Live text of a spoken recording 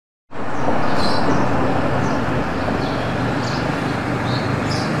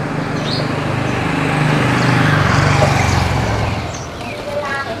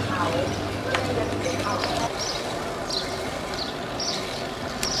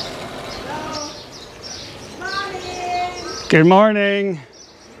Good morning.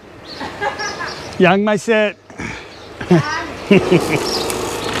 Young my sit.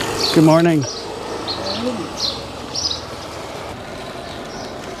 Good morning.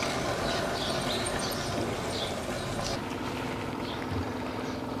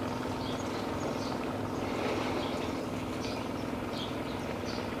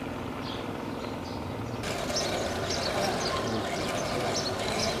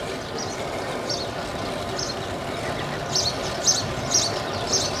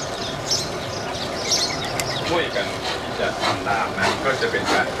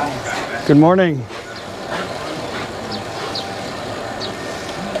 Good morning.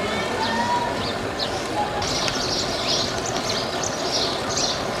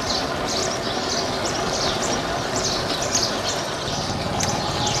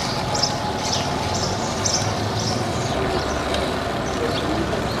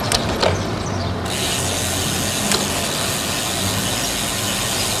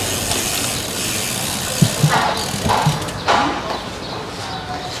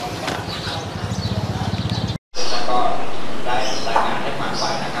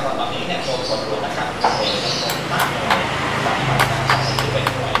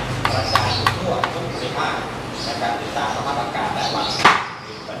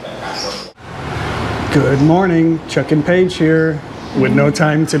 Good morning, Chuck and Paige here with no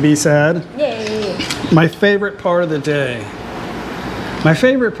time to be sad. Yay! My favorite part of the day. My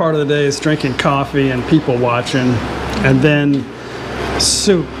favorite part of the day is drinking coffee and people watching, and then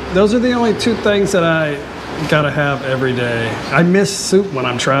soup. Those are the only two things that I gotta have every day. I miss soup when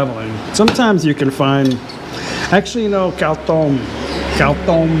I'm traveling. Sometimes you can find, actually, you know, khao tom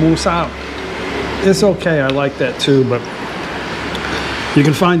musap. It's okay, I like that too, but you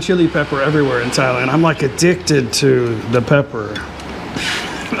can find chili pepper everywhere in Thailand. I'm like addicted to the pepper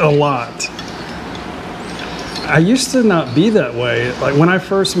a lot. I used to not be that way. Like when I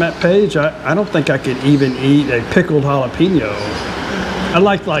first met Paige, I don't think I could even eat a pickled jalapeno. I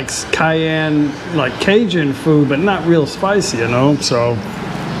like cayenne, like Cajun food, but not real spicy, you know? So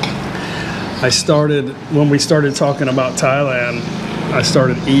I started, when we started talking about Thailand, I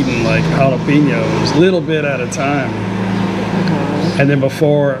started eating like jalapenos, a little bit at a time. And then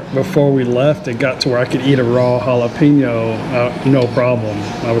before we left, it got to where I could eat a raw jalapeno, no problem.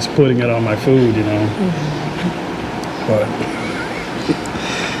 I was putting it on my food, you know. But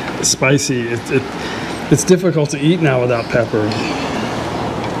it's spicy. It's difficult to eat now without pepper.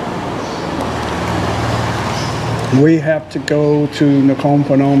 We have to go to Nakhon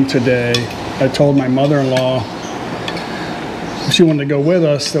Phanom today. I told my mother-in-law if she wanted to go with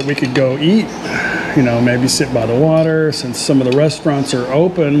us that we could go eat. You know, maybe sit by the water. Since some of the restaurants are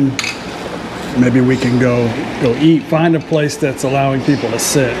open, maybe we can go eat. Find a place that's allowing people to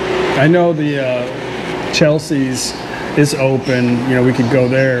sit. I know the Chelsea's is open. You know, we could go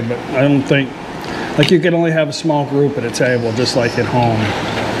there, but I don't think, like, you can only have a small group at a table, just like at home.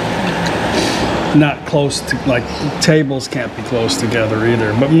 Not close to, like, tables can't be close together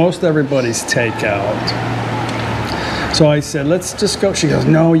either. But most everybody's takeout. So I said, let's just go. She goes,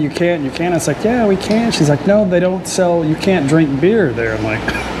 no, you can't, you can't. I was like, yeah, we can. She's like, no, they don't sell, you can't drink beer there. I'm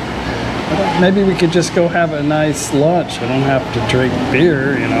like, maybe we could just go have a nice lunch. I don't have to drink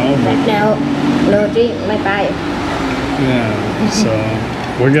beer, you know. But no drink, my buy. Yeah, so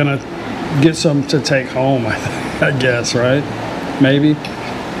we're gonna get some to take home, I guess, right? Maybe.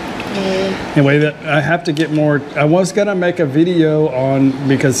 Anyway, I have to get more. I was gonna make a video on,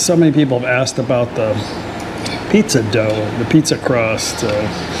 because so many people have asked about the pizza dough, the pizza crust.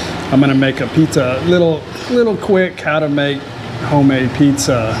 I'm gonna make a pizza, little quick how to make homemade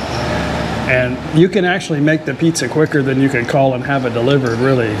pizza, and you can actually make the pizza quicker than you can call and have it delivered,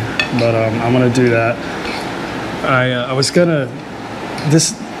 really. But I'm gonna do that. I was gonna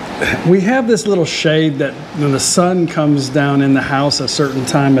we have this little shade that when the sun comes down in the house a certain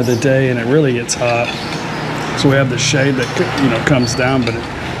time of the day and it really gets hot, so we have the shade that, you know, comes down, but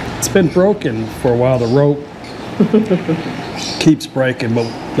it's been broken for a while. The rope keeps breaking,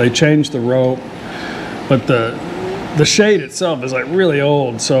 but they changed the rope. But the shade itself is like really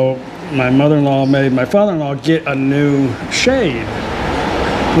old, so my mother-in-law made my father-in-law get a new shade.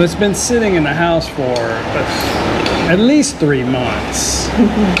 Well, it's been sitting in the house for at least 3 months,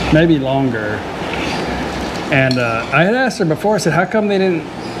 maybe longer. And I had asked her before, I said, how come they didn't,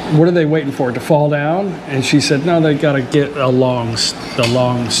 what are they waiting for, it to fall down? And she said, no, they got to get the long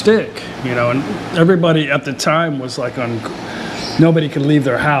stick, you know. And everybody at the time was like nobody could leave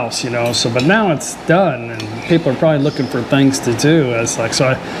their house, you know. So, but now it's done, and people are probably looking for things to do. It's like,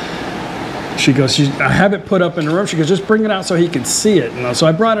 so she goes, I have it put up in the room. She goes, just bring it out so he could see it. And so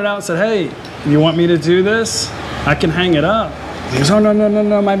I brought it out and said, hey, you want me to do this? I can hang it up. He goes, oh, no,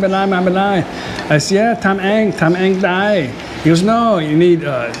 my benai. I said, yeah, tam eng dai. He goes, no, you need,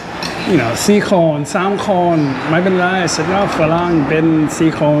 si kon, sam kon, my benai. I said, no, falang, ben,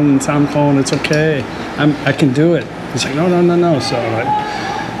 si kon, sam kon, it's okay. I can do it. He's like, no. So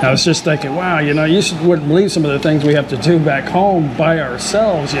I was just thinking, wow, you wouldn't believe some of the things we have to do back home by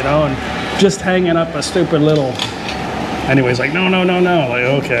ourselves, and just hanging up a stupid little. Anyways, like, no. Like,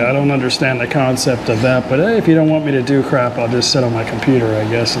 okay, I don't understand the concept of that, but hey, if you don't want me to do crap, I'll just sit on my computer, I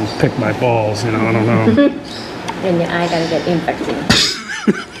guess, and pick my balls, I don't know. And your eye gonna get infected.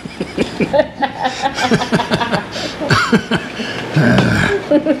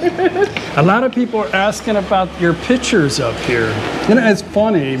 A lot of people are asking about your pictures up here. It's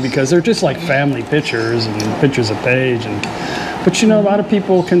funny because they're just like family pictures and pictures of Paige, but a lot of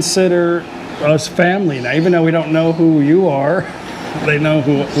people consider us family now, even though we don't know who you are. They know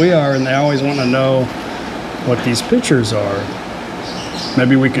who we are, and they always want to know what these pictures are.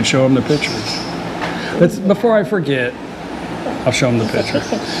 Maybe we could show them the pictures. Before I forget, I'll show them the picture.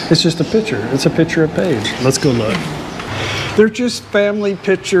 It's just a picture. It's a picture of Paige. Let's go look. They're just family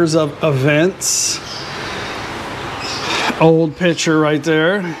pictures of events. Old picture right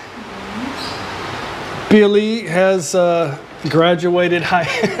there. Billy has graduated high.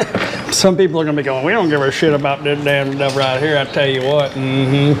 Some people are going to be going, we don't give a shit about this damn stuff right here. I tell you what.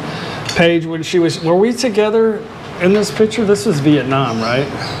 Paige, when she was, were we together in this picture? This was Vietnam, right?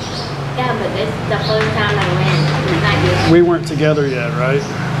 Yeah, but this is the first time I went. We weren't together yet, right?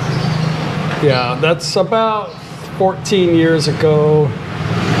 Yeah, that's about 14 years ago.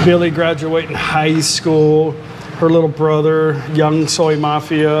 Billy graduating high school. Her little brother, young soy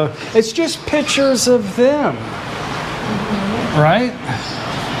mafia. It's just pictures of them, right?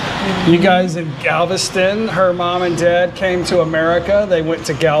 You guys in Galveston, her mom and dad came to America. They went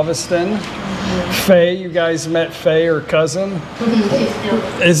to Galveston. Faye, you guys met Faye, her cousin.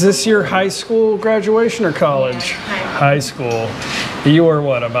 Is this your high school graduation or college? High school. You were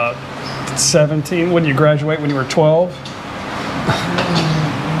what, about 17? When did you graduate? When you were 12?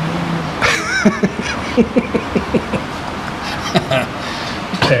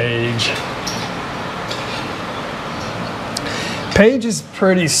 Paige. Paige is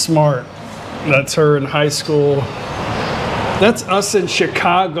pretty smart. That's her in high school. That's us in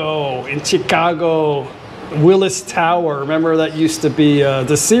Chicago. Willis Tower. Remember that used to be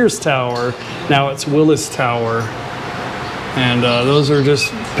the Sears Tower. Now it's Willis Tower. And those are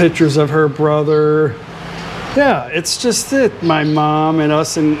just pictures of her brother. Yeah, it's just it. My mom and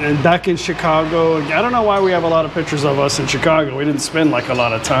us and back in Chicago. I don't know why we have a lot of pictures of us in Chicago. We didn't spend like a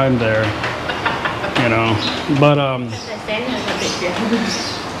lot of time there, But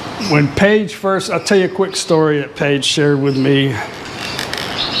when Paige first, I'll tell you a quick story that Paige shared with me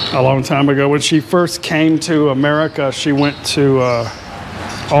a long time ago. When she first came to America, she went to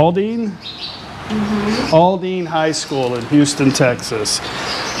Aldine. Aldine High School in Houston, Texas.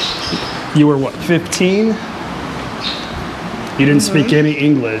 You were what, 15? You didn't speak any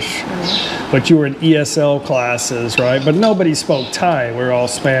English, but you were in ESL classes, right? But nobody spoke Thai. We were all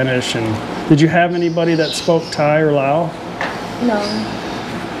Spanish. And did you have anybody that spoke Thai or Lao? No.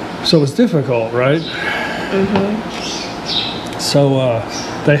 So it was difficult, right? So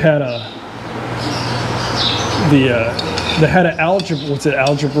they had they had an algebra. What's it?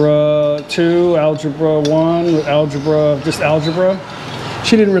 Algebra 2, Algebra 1, just algebra.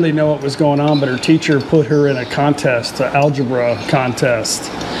 She didn't really know what was going on, but her teacher put her in a contest, an algebra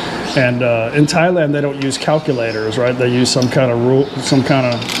contest. And in Thailand, they don't use calculators, right? They use some kind of rule,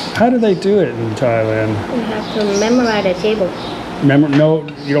 how do they do it in Thailand? You have to memorize the table. No,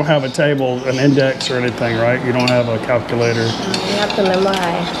 you don't have a table, an index or anything, right? You don't have a calculator. You have to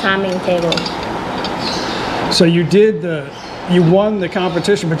memorize timing table. So you won the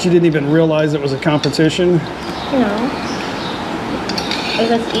competition, but you didn't even realize it was a competition? No. It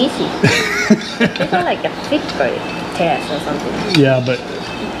was easy. It was like a 5th grade test or something. Yeah, but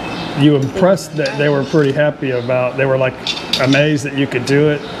you impressed that they were pretty happy about, they were like amazed that you could do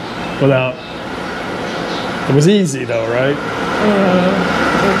it without, it was easy though, right?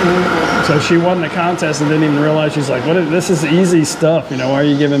 So she won the contest and didn't even realize, she's like, this is easy stuff, why are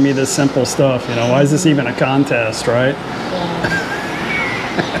you giving me this simple stuff, why is this even a contest, right? Yeah.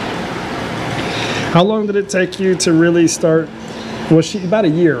 How long did it take you to really start, well, about a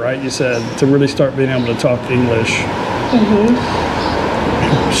year, right, you said, to really start being able to talk English?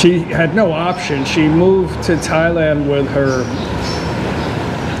 She had no option. She moved to Thailand with her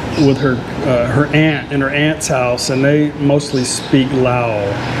aunt, in her aunt's house, and they mostly speak Lao.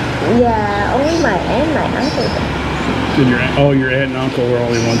 Yeah, only my aunt, my uncle. And your aunt and uncle were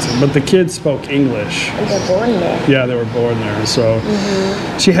only once, but the kids spoke English. And they're born there. Yeah, they were born there, so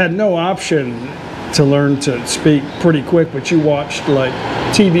she had no option to learn to speak pretty quick. But you watched like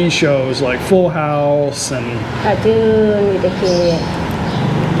TV shows like Full House and Cartoon with the kids.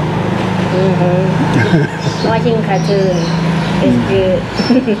 Watching cartoon is good.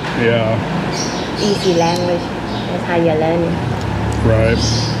 yeah, Easy language. That's how you learn it. right.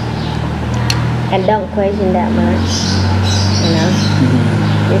 And don't question that much, you know.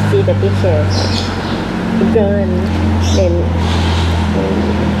 You see the pictures, the gun, then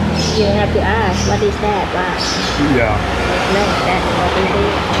you have to ask, what is that? Why? Yeah. No, that's what we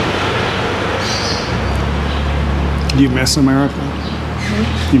do. Do you miss America?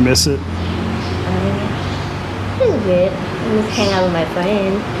 You miss it? It's good. I just hang out with my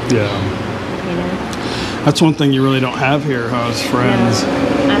friends, Yeah. you know. That's one thing you really don't have here, huh? Is friends. No,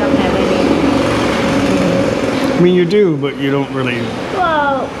 I don't have any. I mean, you do, but you don't really.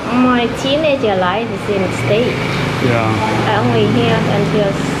 Well, my teenager life is in the States. Yeah. I only here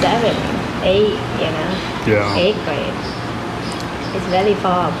until 7, 8, you know. Yeah. 8th grade. It's very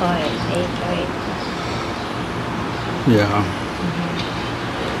far apart, 8th grade. Yeah.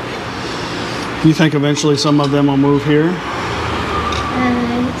 You think eventually some of them will move here?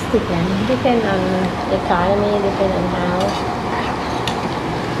 It's depends on the economy, depends on how.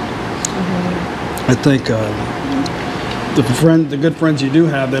 I think the good friends you do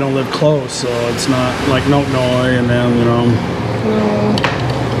have, they don't live close, so it's not like Noi and them, you know.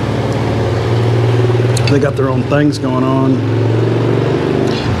 They got their own things going on.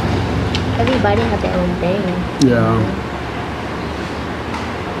 Everybody have their own thing. Yeah.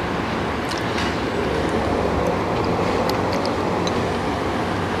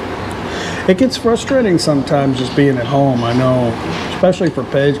 It gets frustrating sometimes just being at home, I know, especially for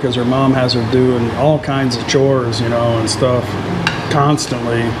Paige, because her mom has her doing all kinds of chores, you know, and stuff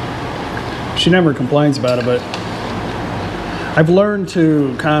constantly. She never complains about it, but I've learned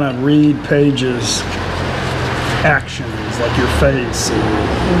to kind of read Paige's actions, like your face,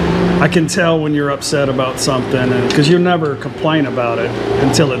 and I can tell when you're upset about something, because you never complain about it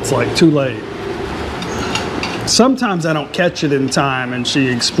until it's like too late. Sometimes I don't catch it in time and she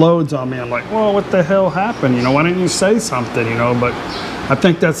explodes on me. I'm like, well, what the hell happened? You know, why didn't you say something? You know, but I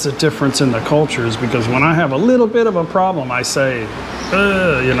think that's the difference in the cultures, because when I have a little bit of a problem, I say,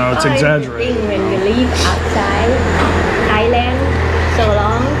 you know, it's exaggerated. When you live outside Thailand so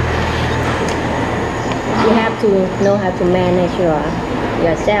long, you have to know how to manage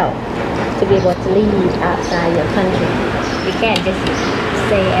yourself to be able to live outside your country. You can't just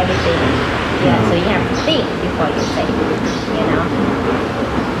say everything. Yeah, so you have to think before you say, you know.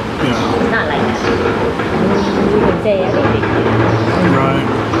 Yeah. It's not like that. You can say everything. Right.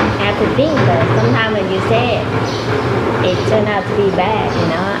 You have to think, but sometimes when you say it, it turns out to be bad, you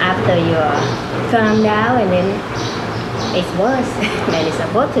know, after you're calm down, and then it's worse than it's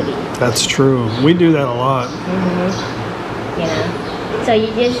supposed to be. That's true. We do that a lot. You know, so you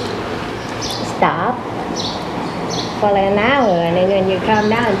just stop for like an hour, and then when you calm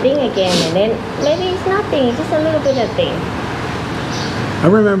down and think again, and then maybe it's nothing, it's just a little bit of thing. I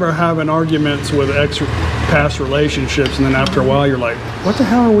remember having arguments with past relationships, and then after a while you're like, what the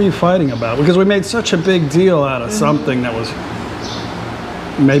hell are we fighting about? Because we made such a big deal out of something that was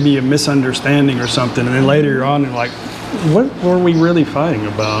maybe a misunderstanding or something, and then later you're on and like, what were we really fighting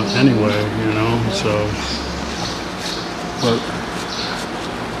about anyway, you know? So, but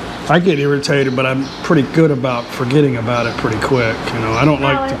I get irritated, but I'm pretty good about forgetting about it pretty quick, you know? I don't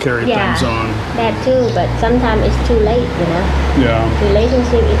like to carry things on. That too, but sometimes it's too late, you know? Yeah.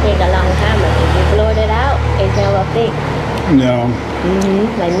 Relationship, it takes a long time, but if you blurt it out, it's never fixed. No.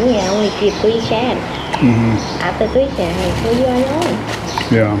 Like me, I only give 3 chances. After 3 chances, so you on your own.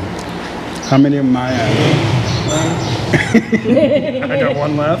 Yeah. How many of them I have? 1. I got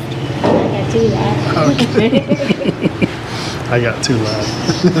 1 left? I got 2 left. Okay. I got 2 left.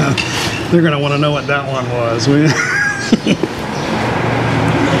 They're going to want to know what that one was.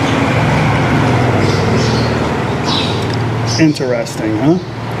 Interesting, huh?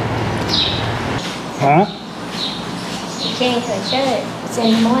 Huh? Change her shirt. It's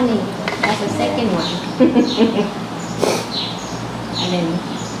in the morning. That's the second one. And then...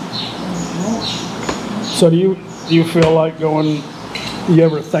 So do you feel like going... You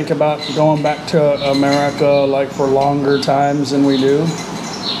ever think about going back to America like for longer times than we do? I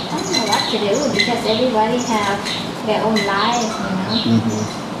don't know what to do, because everybody have their own lives, you know.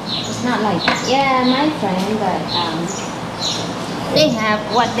 It's not like, yeah, my friend, but they have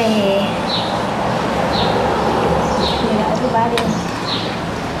what they, you know, everybody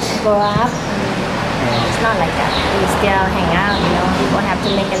grow up and not like that. We still hang out, you know. People have to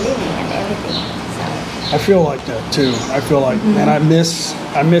make a living and everything. So I feel like that too. I feel like, man, I miss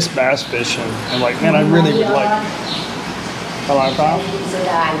bass fishing, and like, man, I really would like.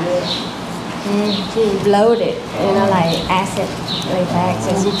 Loaded, you know, like acid reflux,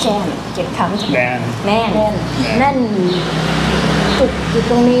 so you can't get comfortable. Man. นั่นจุดอยู่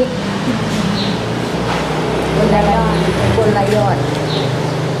ตรงนี้บนระยอด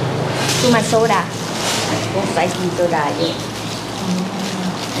คือมันโซดาใส่กีโซดาเยอะ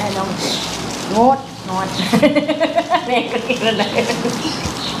แน่น้องงดแม่ก็กินอะไร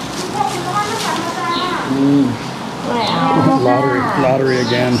ไม่เอา Lottery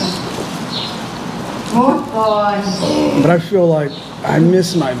again. งดก่อน But I feel like I miss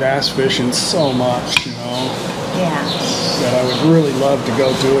my bass fishing so much, you know. Yeah. That I would really love to go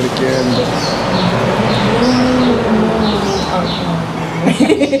do it again, but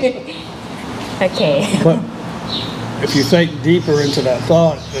Okay. But if you think deeper into that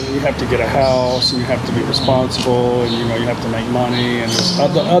thought, then you have to get a house, and you have to be responsible, and you know you have to make money, and there's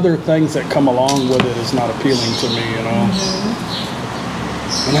other things that come along with it is not appealing to me, you know.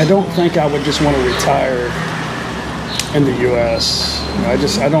 And I don't think I would just want to retire in the U.S. You know,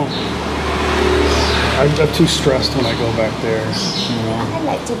 I'm too stressed when I go back there, you know. I'd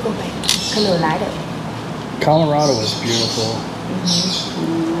like to go back. Colorado is beautiful.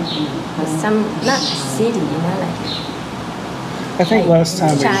 Some not city, you know, like I think last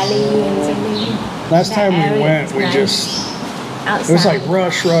time we went, we nice. just Outside. it was like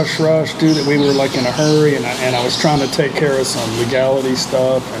rush, dude. That we were like in a hurry, and I was trying to take care of some legality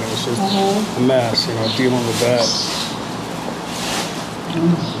stuff, and it was just a mess, you know, dealing with that.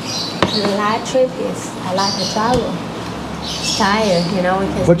 The last trip is I like to travel. It's tired, you know.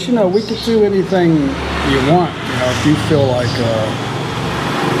 But you know, we could do anything you want, you know, if you feel like.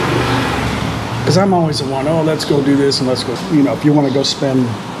 Because I'm always the one, oh, let's go do this and let's go. You know, if you want to go spend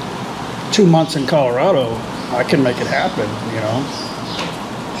 2 months in Colorado, I can make it happen, you know.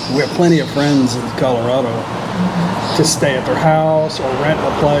 We have plenty of friends in Colorado to stay at their house or rent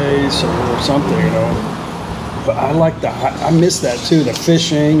a place or something, you know. But I miss that too, the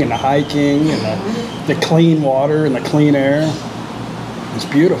fishing and the hiking and the clean water and the clean air. It's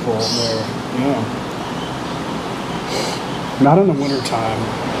beautiful there, yeah. Not in the wintertime.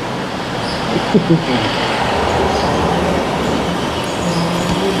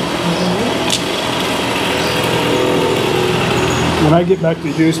 When I get back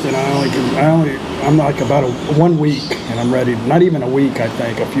to Houston, I'm like about 1 week, and I'm ready. Not even a week, I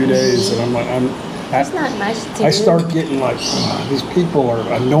think, a few days, and I'm like, It's not much to I start getting like, these people are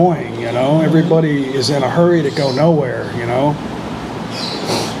annoying, you know. Everybody is in a hurry to go nowhere, you know.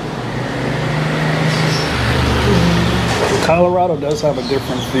 Colorado does have a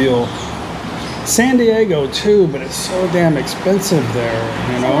different feel. San Diego too, but it's so damn expensive there,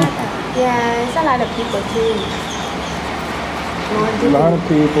 you know. Yeah, it's a lot of people too. A lot of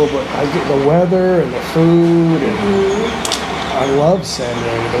people, but I get the weather and the food, and I love San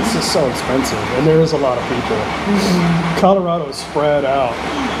Diego, but it's just so expensive, and there is a lot of people. Colorado is spread out.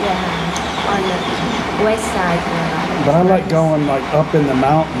 Yeah, on the west side. But I like going like up in the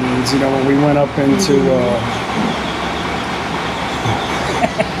mountains, you know, when we went up into,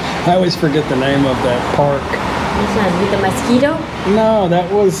 I always forget the name of that park. This one with the mosquito? No, that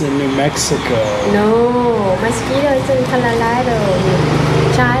was in New Mexico. No, mosquito is in Colorado.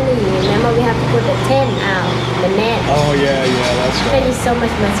 Charlie, remember we have to put the tent out, the net. Oh yeah, that's right. There is so much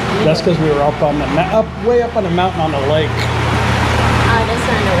mosquito. That's because we were up on the way up on the mountain on the lake. Oh, that's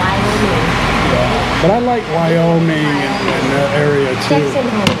on the Wyoming. Yeah, but I like Wyoming and that area too.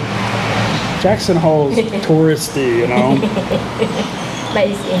 Jackson Hole is touristy, you know. But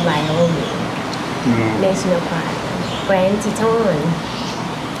it's in Wyoming. National Park. Grand Teton.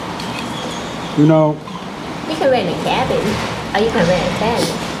 You know, you can rent a cabin, or you can rent a tent.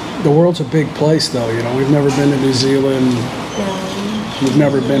 The world's a big place, though. You know, we've never been to New Zealand. No. We've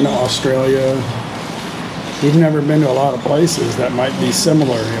never been to Australia. We've never been to a lot of places that might be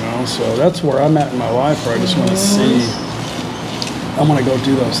similar, you know. So that's where I'm at in my life, where I just want to see. I want to go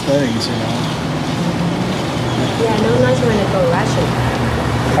do those things, you know. Yeah, no, not want to go Russia.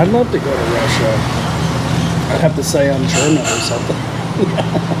 I'd love to go to Russia. I'd have to say I'm German or something.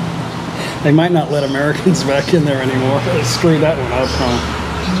 They might not let Americans back in there anymore. Screw that one up, huh?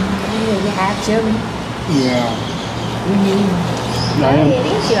 You have German? Yeah.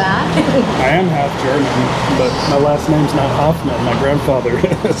 I am half German, but my last name's not Hoffman. My grandfather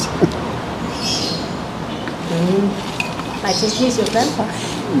is. But just use your grandpa.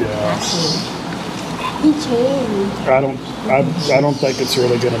 Yeah. He changed. I don't think it's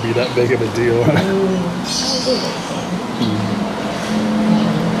really going to be that big of a deal.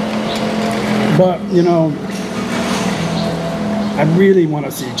 But you know, I really want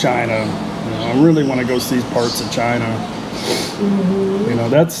to see China. You know, I really want to go see parts of China. You know,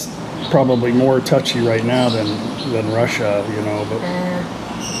 that's probably more touchy right now than Russia. You know, but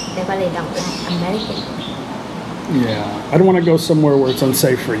they probably don't like American. Yeah, I don't want to go somewhere where it's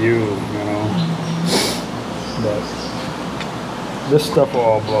unsafe for you. You know, but this stuff will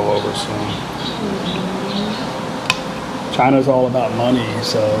all blow over soon. China's all about money,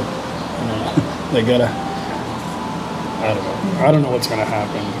 so you know, they gotta. I don't know. I don't know what's gonna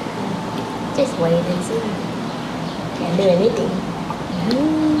happen. Just wait and see. Can't do anything.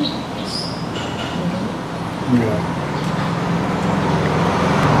 Yeah.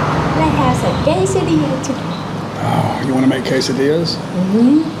 Let's have some quesadilla today. Oh, you want to make quesadillas?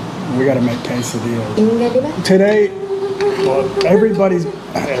 We got to make quesadillas today. Well, everybody.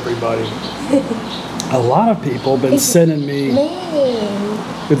 A lot of people been sending me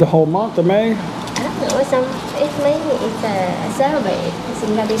with the whole month of May. I don't know. It's May. It's a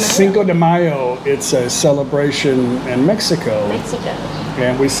celebration. Cinco de Mayo. It's a celebration in Mexico.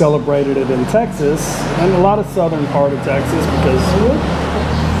 And we celebrated it in Texas and a lot of southern part of Texas because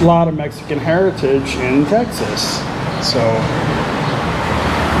a lot of Mexican heritage in Texas. So.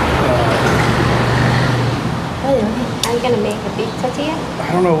 Are you gonna make a big tortilla?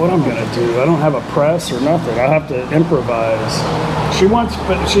 I don't know what I'm gonna do. I don't have a press or nothing. I have to improvise. She wants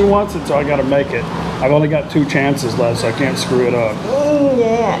it, so I gotta make it. I've only got 2 chances left, so I can't screw it up.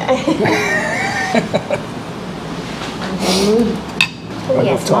 Yeah.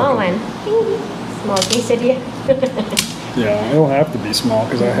 Yeah, small one. Small quesadilla. Yeah, it'll have to be small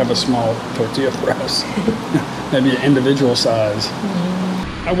because I have a small tortilla press. Maybe an individual size.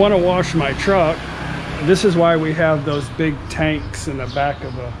 I want to wash my truck. This is why we have those big tanks in the back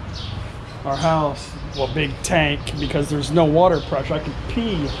of our house. Well, big tank, because there's no water pressure. I can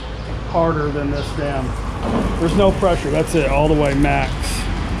pee harder than this damn. There's no pressure. That's it, all the way max.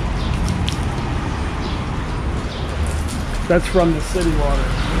 That's from the city water.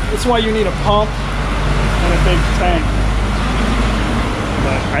 That's why you need a pump and a big tank.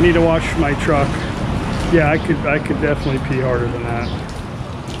 But I need to wash my truck. Yeah, I could definitely pee harder than that.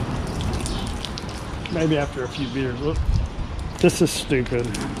 Maybe after a few beers. Look, this is stupid.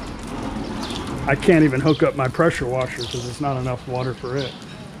 I can't even hook up my pressure washer because there's not enough water for it.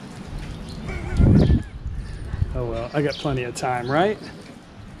 Oh well, I got plenty of time, right?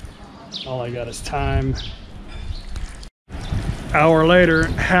 All I got is time. Hour later,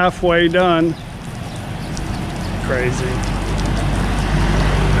 halfway done. Crazy.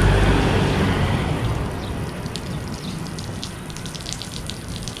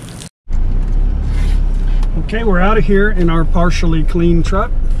 Okay, we're out of here in our partially clean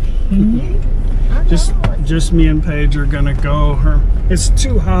truck. Just me and Paige are gonna go. It's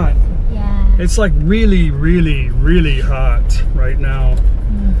too hot. Yeah. It's like really, really, really hot right now.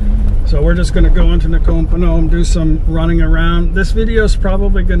 So we're just gonna go into Nakhon Phanom, do some running around. This video is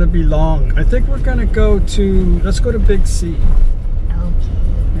probably gonna be long. I think we're gonna go to, let's go to Big C. Okay.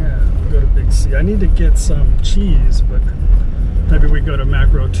 Yeah, we'll go to Big C. I need to get some cheese, but maybe we go to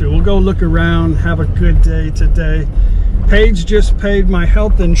Macro too. We'll go look around, have a good day today. Paige just paid my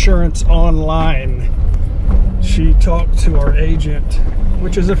health insurance online. She talked to our agent,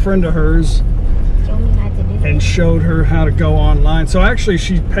 which is a friend of hers, and showed her how to go online. So actually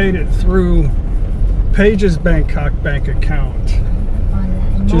she paid it through Paige's Bangkok bank account.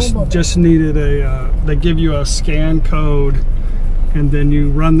 Just needed a, they give you a scan code and then you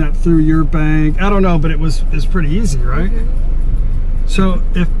run that through your bank. I don't know, but it's pretty easy, right? So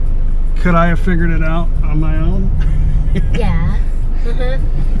could I have figured it out on my own? Yeah.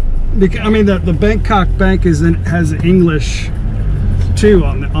 Because, I mean, the Bangkok bank has English too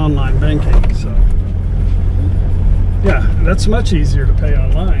on the online banking, so yeah, that's much easier to pay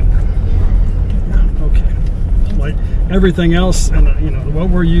online. Yeah, okay. Like everything else, and you know what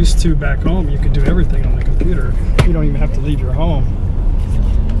we're used to back home, you could do everything on the computer. You don't even have to leave your home.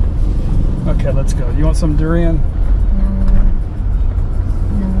 Okay, let's go. You want some durian?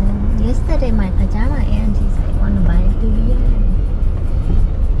 No. Yesterday my pajama aunt is like, want to buy durian.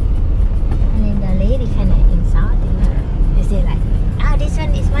 And then the lady kind of insulting her. They say like, oh, this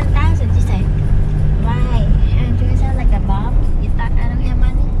one is 1,000. She said, why? And you sound like a bomb. You thought I don't have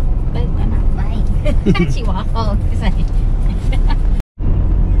money? But I'm not buying. She walked home. She's like,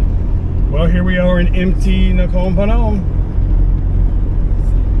 well, here we are in empty Nakhon Phanom.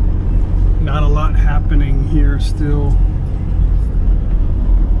 Not a lot happening here still.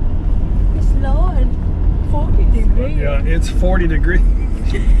 it's Lord. Yeah, it's 40 degrees.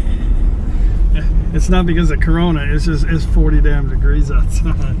 It's not because of Corona, it's just, it's 40 damn degrees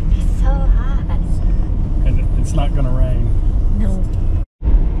outside. It's so hot. And it's not gonna rain. No.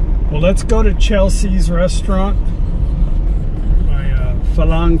 Well, let's go to Chelsea's restaurant. My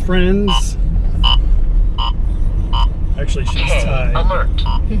Phanom friends. Actually, she's Thai. Alert.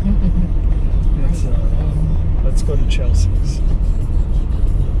 Let's go to Chelsea's.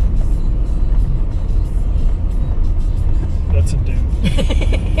 That's a dude.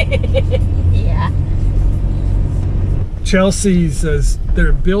 Yeah. Chelsea's says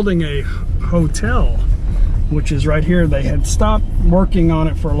they're building a hotel, which is right here. They had stopped working on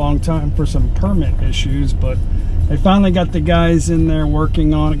it for a long time for some permit issues, but they finally got the guys in there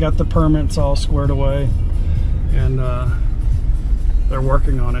working on it, got the permits all squared away, and they're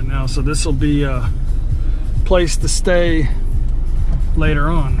working on it now. So this will be a place to stay later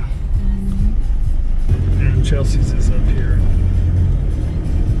on. And Chelsea's is up here.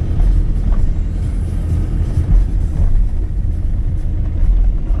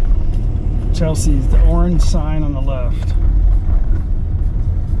 Chelsea's, the orange sign on the left.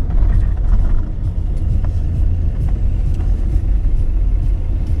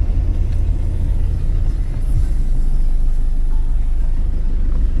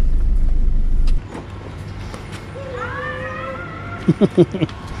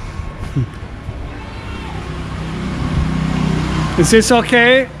 Is this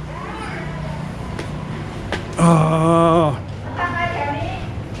okay? Oh.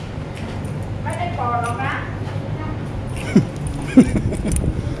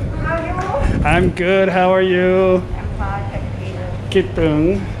 I'm good. How are you? I'm fine, thank you. คิดถึง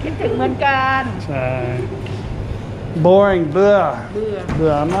คิดถึงเหมือนกัน ใช่ boring เบื่อ เบื่อ เ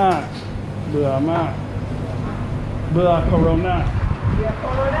บื่อมากเบื่อมากเบื่อโควิด เบื่อโค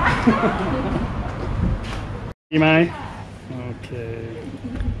วิด ดีไหมโอเค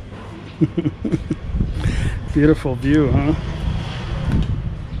beautiful view, huh?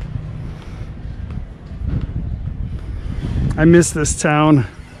 I miss this town.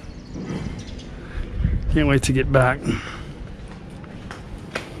 Can't wait to get back.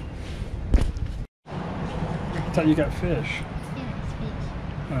 I thought you got fish. Yeah, it's fish.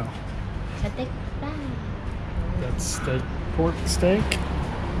 Oh, Steak fry. that's steak, pork steak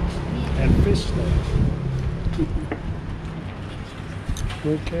and fish steak.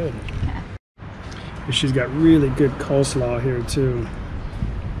 Very good. And she's got really good coleslaw here too.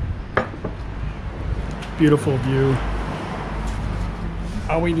 Beautiful view.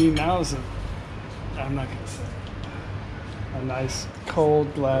 All we need now is I'm not gonna say, a nice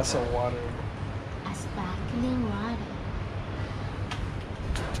cold glass of water. A sparkling water.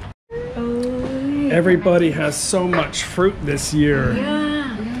 Everybody has so much fruit this year.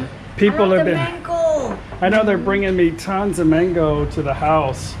 Yeah. People have been. Mango. I know they're bringing me tons of mango to the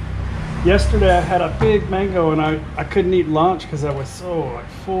house. Yesterday I had a big mango and I couldn't eat lunch because I was so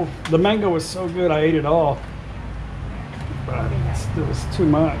full. The mango was so good I ate it all. But it was too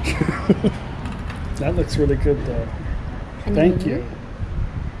much. That looks really good though. Thank you.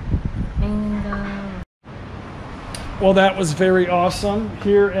 Mango. Well, that was very awesome.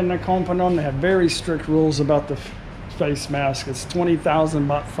 Here in Nakhon Phanom, they have very strict rules about the face mask. It's 20,000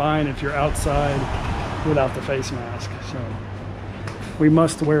 baht fine if you're outside without the face mask. So we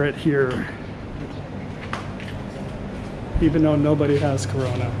must wear it here, even though nobody has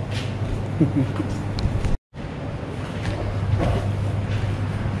Corona.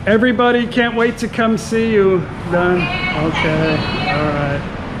 Everybody can't wait to come see you. Done? Okay. All right.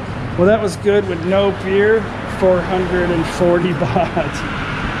 Well, that was good with no beer. 440 baht.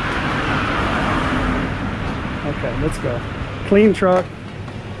 Okay, let's go. Clean truck.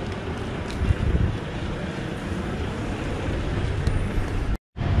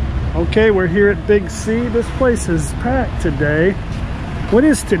 Okay, we're here at Big C. This place is packed today. What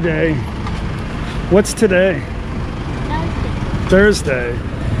is today? What's today? Thursday.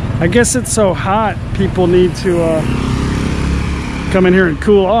 I guess it's so hot, people need to come in here and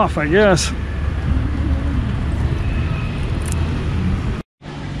cool off, I guess.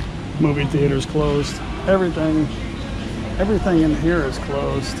 Movie theater's closed. Everything in here is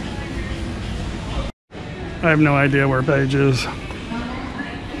closed. I have no idea where Paige is.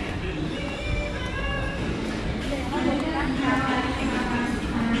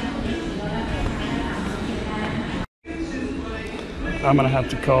 I'm gonna have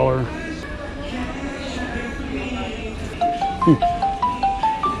to call her.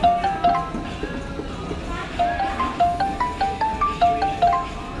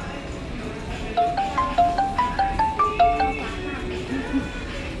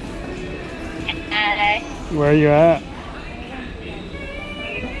 Where are you at?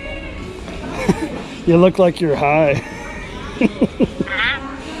 You look like you're high.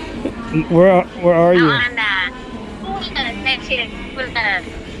 Where are you?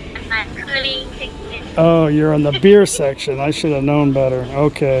 Oh, you're in the beer section. I should have known better.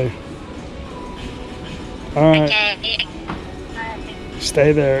 Okay. All right.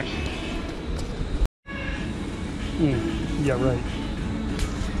 Stay there. Yeah, right.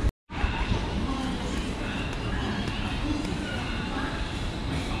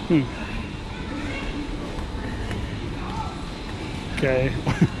 Okay.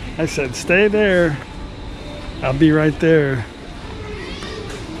 I said, stay there. I'll be right there.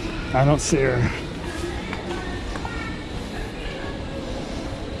 I don't see her.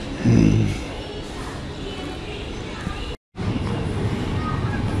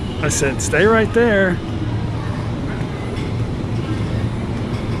 I said, stay right there.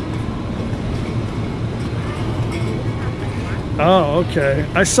 Oh, okay.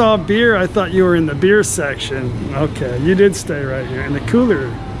 I saw beer. I thought you were in the beer section. Okay, you did stay right here in the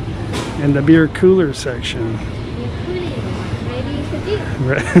cooler, in the beer cooler section.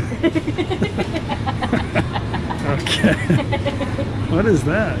 Okay. What is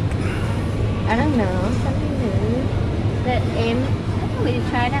that? I don't know. Something new. That M. Will you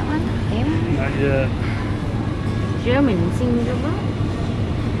try that one? M? Not yet. German single.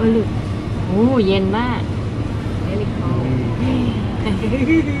 Oh look. Oh, เย็นมาก Very cold.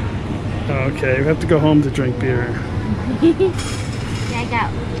 Okay, we have to go home to drink beer. I got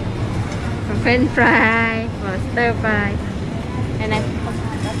some French fry or stir fry, and that's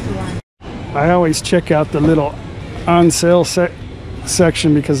one. I always check out the little on sale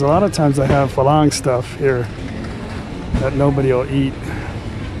section because a lot of times I have Falang stuff here that nobody will eat.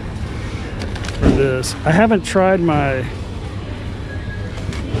 For this, I haven't tried my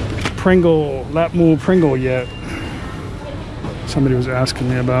Pringle, Lap Mule Pringle yet. Somebody was asking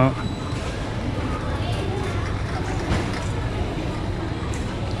me about.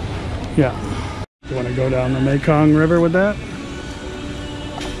 Yeah. You want to go down the Mekong River with that?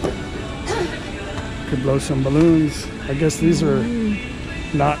 Could blow some balloons. I guess these are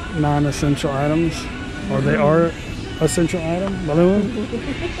not non-essential items, or they are essential item. Balloon?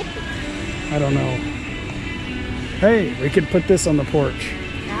 I don't know. Hey, we could put this on the porch.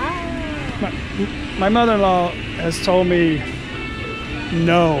 My mother-in-law has told me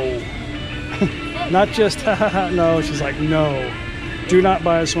no. Not just no, she's like no. Do not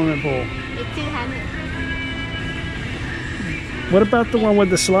buy a swimming pool. It's 200. What about the one with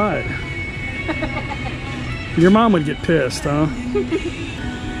the slide? Your mom would get pissed, huh?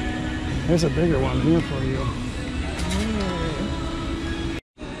 There's a bigger one here for you.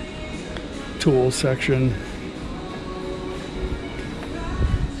 Tool section.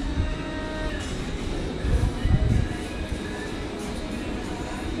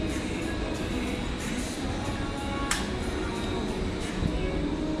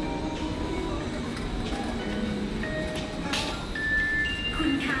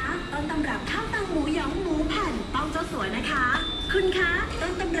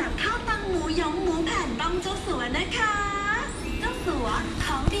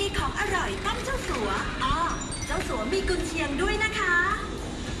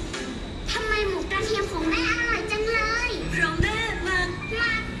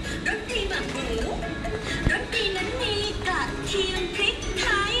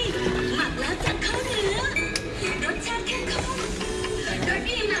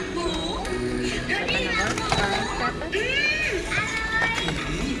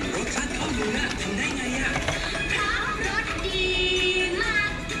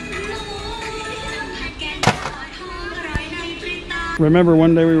 Remember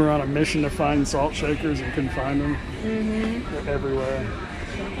one day we were on a mission to find salt shakers and couldn't find them? They're everywhere.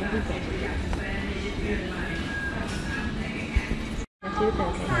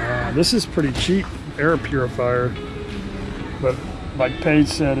 This is pretty cheap air purifier, but like Paige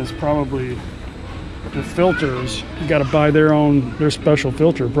said, is probably the filters. You got to buy their special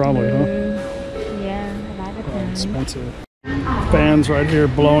filter, probably, huh? Yeah, a lot of times. Expensive. Fans right here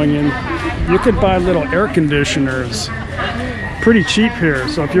blowing in. You could buy little air conditioners. Pretty cheap here,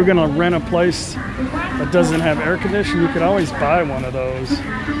 so if you're gonna rent a place that doesn't have air conditioning, you could always buy one of those.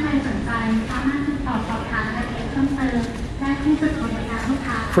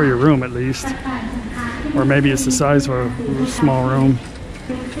 For your room at least. Or maybe it's the size of a small room,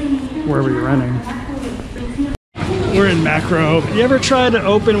 wherever you're renting. We're in Macro. You ever try to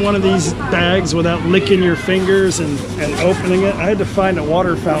open one of these bags without licking your fingers and opening it? I had to find a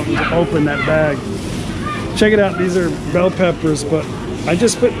water fountain to open that bag. Check it out, these are bell peppers, but I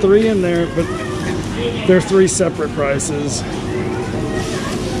just put 3 in there, but They're 3 separate prices.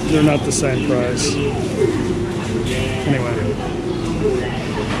 They're not the same price. Anyway.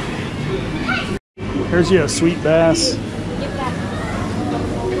 Here's a sweet bass.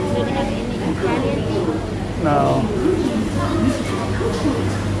 No.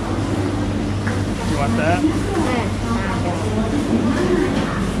 You want that?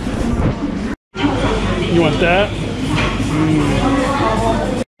 You want that?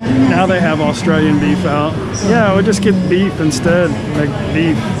 Now they have Australian beef out. Yeah, we'll just get beef instead. Like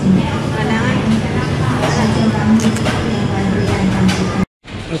beef.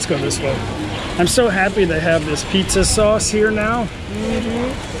 Let's go this way. I'm so happy they have this pizza sauce here now.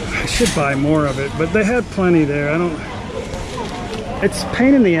 I should buy more of it, but they had plenty there. It's a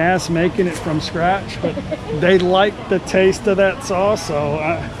pain in the ass making it from scratch, but they like the taste of that sauce, so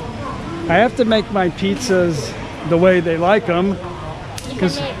I have to make my pizzas the way they like them.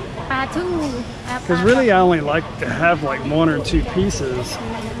 Because really I only like to have like 1 or 2 pieces.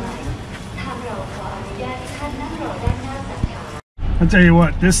 I'll tell you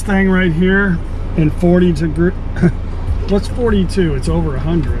what, this thing right here in 40 degree, what's 42? It's over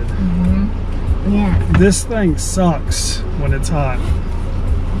 100. Yeah. This thing sucks when it's hot.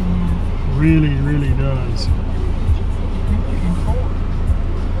 Yeah. Really, really does.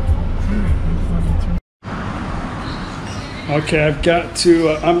 Okay, I've got to,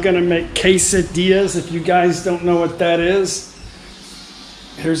 I'm gonna make quesadillas. If you guys don't know what that is,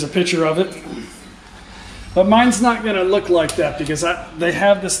 here's a picture of it. But mine's not gonna look like that because they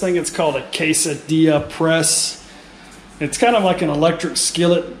have this thing, it's called a quesadilla press. It's kind of like an electric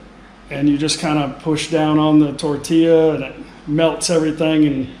skillet, and you just kind of push down on the tortilla and it melts everything.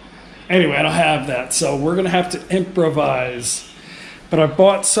 And anyway, I don't have that, so we're gonna have to improvise. But I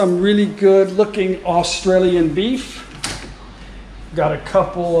bought some really good looking Australian beef. Got a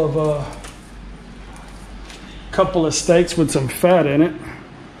couple of steaks with some fat in it,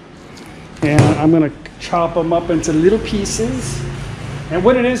 and I'm gonna chop them up into little pieces. And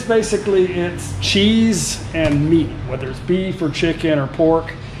what it is basically, it's cheese and meat, whether it's beef or chicken or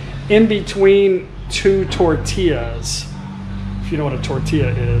pork, in between 2 tortillas. If you know what a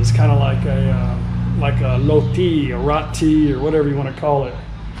tortilla is, kind of like a roti, a roti, or whatever you want to call it.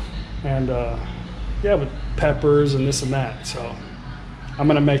 And yeah, with peppers and this and that. So I'm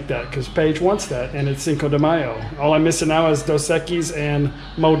gonna make that because Paige wants that, and it's Cinco de Mayo. All I'm missing now is Dos Equis and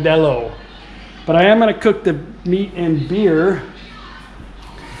Modelo. But I am gonna cook the meat and beer,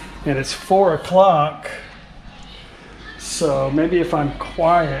 and it's 4 o'clock. So maybe if I'm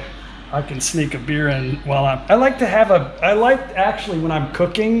quiet, I can sneak a beer in while I like actually when I'm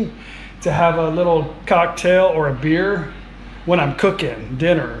cooking to have a little cocktail or a beer when I'm cooking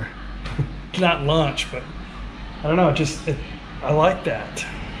dinner. Not lunch, but I don't know, I like that.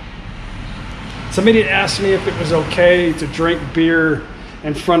 Somebody asked me if it was okay to drink beer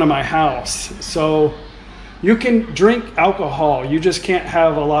in front of my house. So you can drink alcohol, you just can't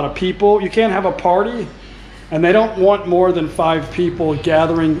have a lot of people. You can't have a party, and they don't want more than 5 people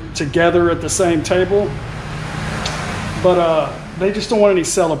gathering together at the same table. But they just don't want any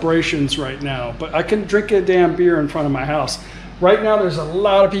celebrations right now. But I can drink a damn beer in front of my house. Right now there's a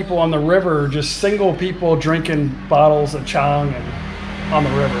lot of people on the river, just single people drinking bottles of Chang and on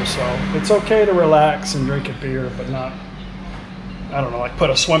the river. So it's okay to relax and drink a beer, but not, I don't know, like put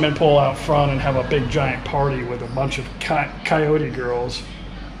a swimming pool out front and have a big giant party with a bunch of coyote girls.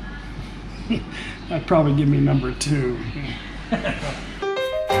 That'd probably give me number 2.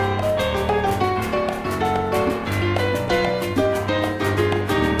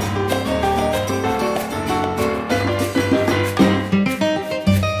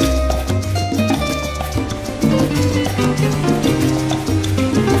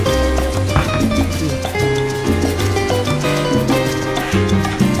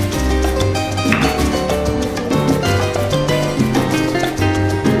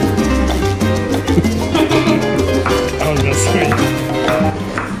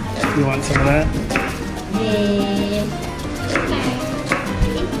 You want some of that? Yeah.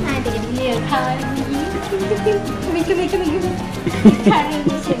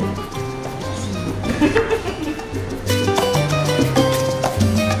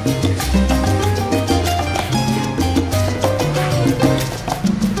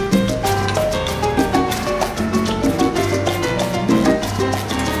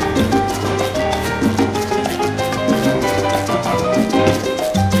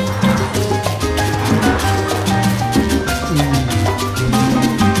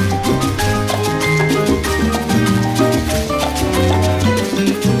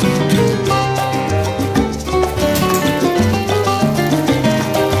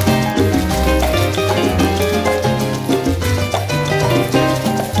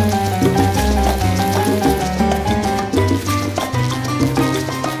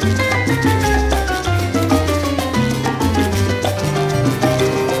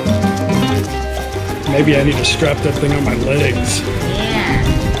 Maybe I need to strap that thing on my legs. Yeah.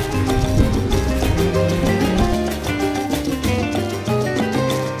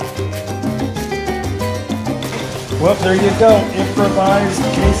 Well, there you go. Improvised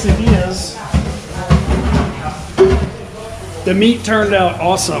quesadillas. The meat turned out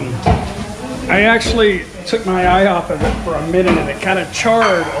awesome. I actually took my eye off of it for a minute and it kind of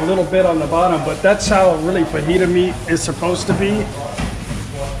charred a little bit on the bottom, but that's how really fajita meat is supposed to be.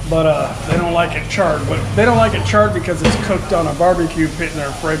 But they don't like it charred. But they don't like it charred because it's cooked on a barbecue pit and they're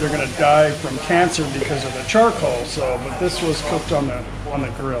afraid they're going to die from cancer because of the charcoal. So, but this was cooked on the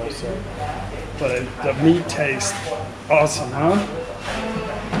grill. So, but the meat tastes awesome, huh?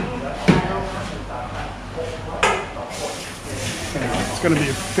 Anyway, it's going to be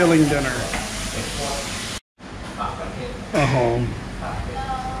a filling dinner. Home.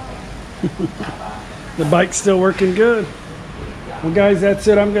 The bike's still working good. Well guys, that's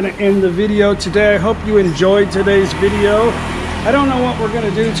it. I'm going to end the video today. I hope you enjoyed today's video. I don't know what we're going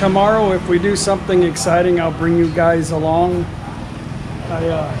to do tomorrow. If we do something exciting, I'll bring you guys along.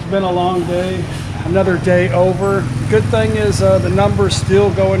 It's been a long day. Another day over. Good thing is the number's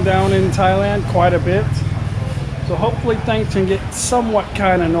still going down in Thailand quite a bit. So hopefully things can get somewhat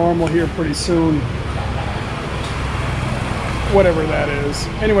kind of normal here pretty soon. Whatever that is.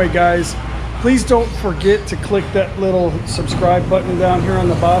 Anyway guys, please don't forget to click that little subscribe button down here on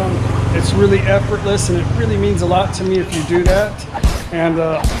the bottom. It's really effortless and it really means a lot to me if you do that. And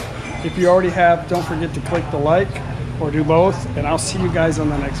if you already have, don't forget to click the like or do both. And I'll see you guys on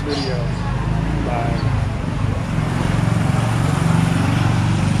the next video. Bye.